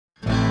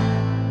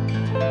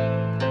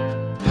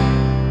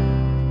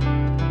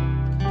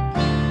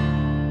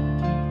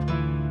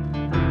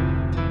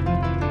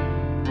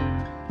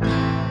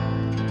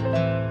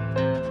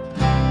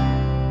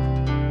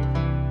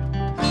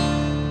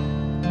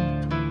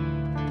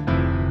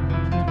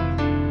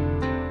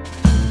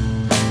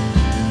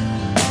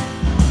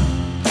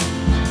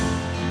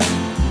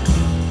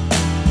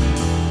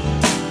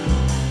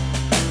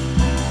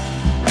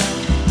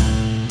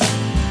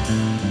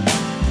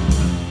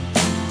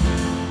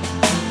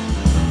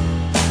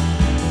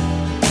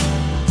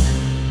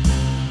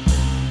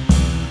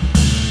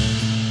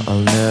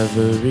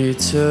never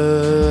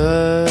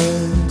return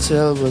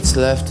till what's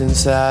left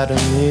inside of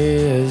me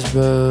is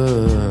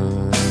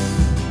burned.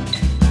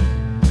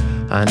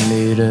 I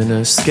need an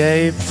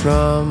escape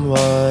from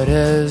what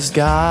has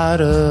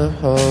got a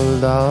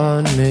hold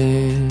on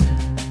me.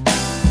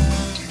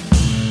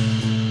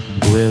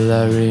 Will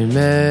I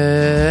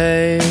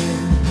remain?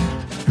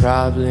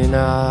 Probably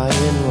not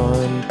in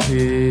one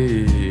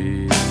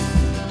piece,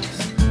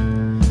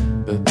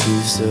 but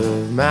peace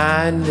of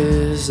mind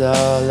is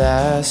all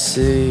I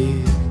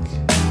seek.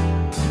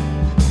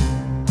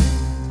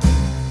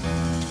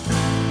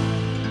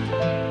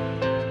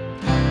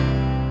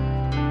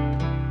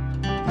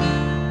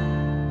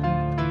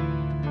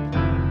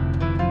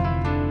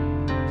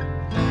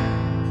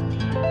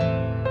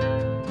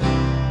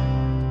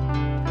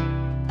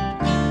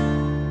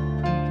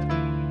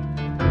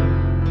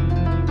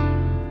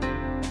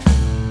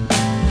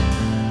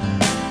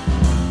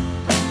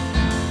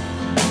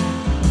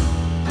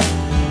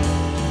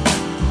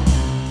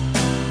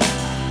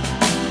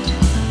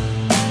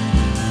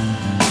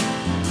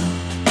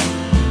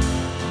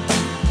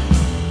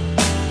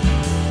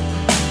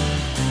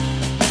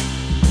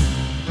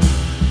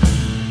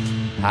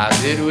 How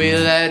did we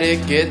let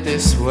it get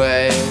this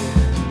way?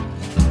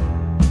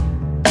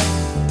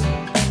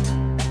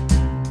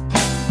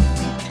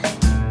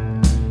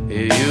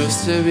 It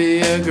used to be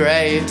a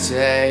great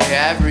day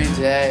every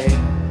day.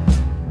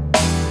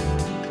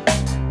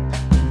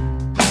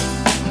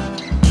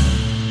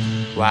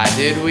 Why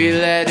did we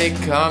let it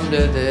come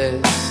to this?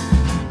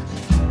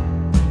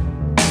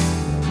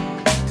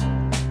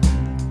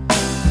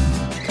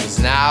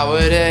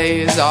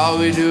 Nowadays all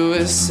we do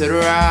is sit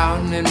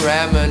around and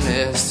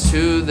reminisce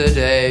to the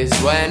days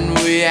when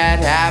we had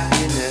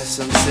happiness.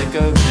 I'm sick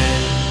of it.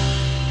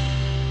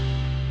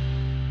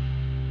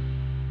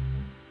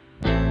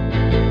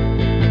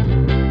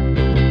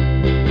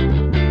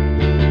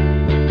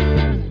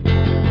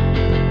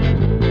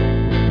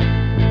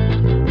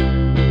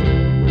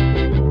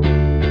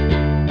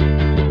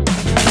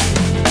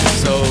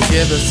 So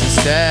give us a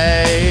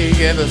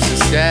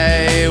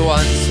stay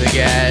once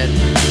again.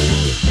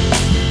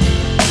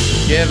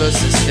 Give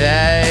us a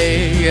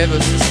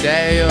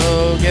stay,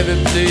 oh, give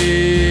it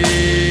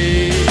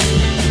please.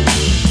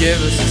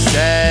 Give us a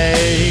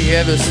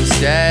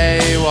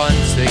stay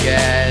once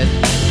again.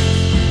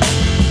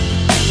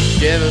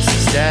 Give us a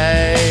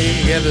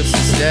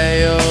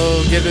stay,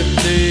 oh, give it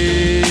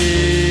please.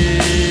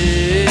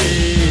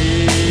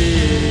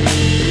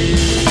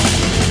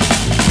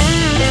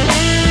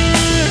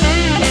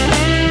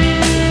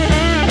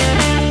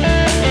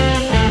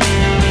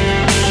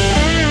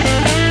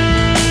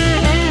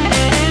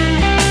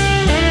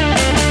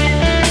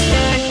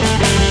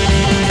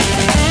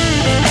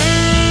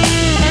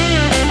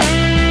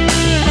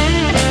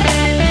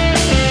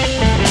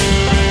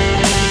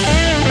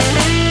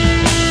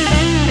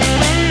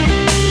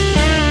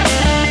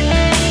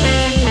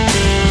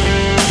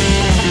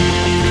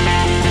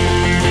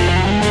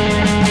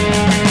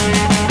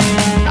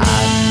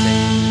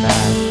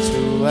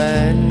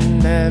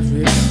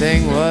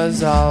 Everything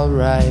was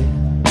alright.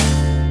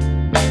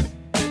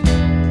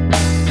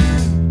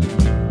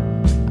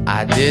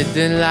 I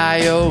didn't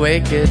lie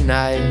awake at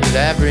night,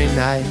 every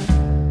night.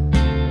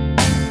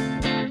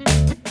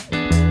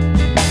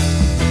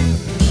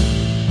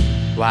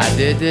 Why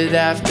did it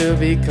have to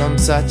become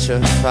such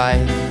a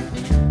fight?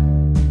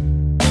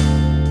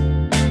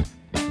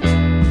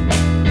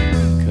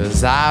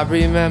 'Cause I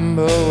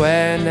remember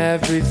when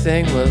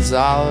everything was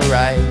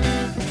alright.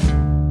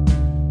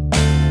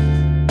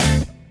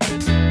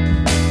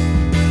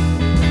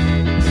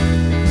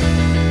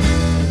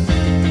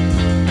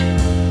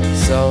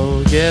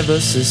 So give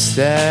us a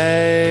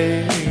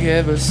stay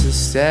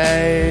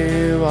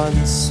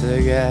once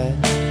again.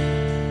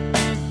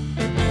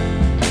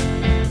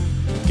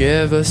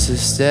 Give us a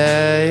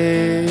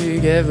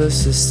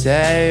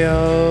stay,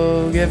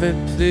 oh, give it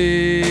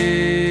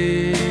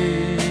please.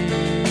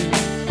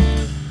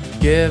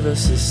 Give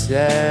us a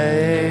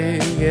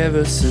stay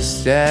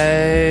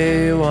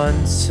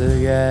once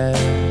again.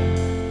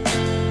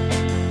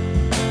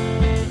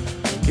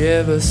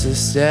 Give us a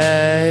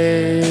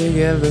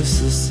stay,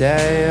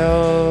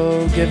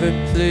 oh, give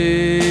it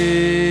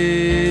please.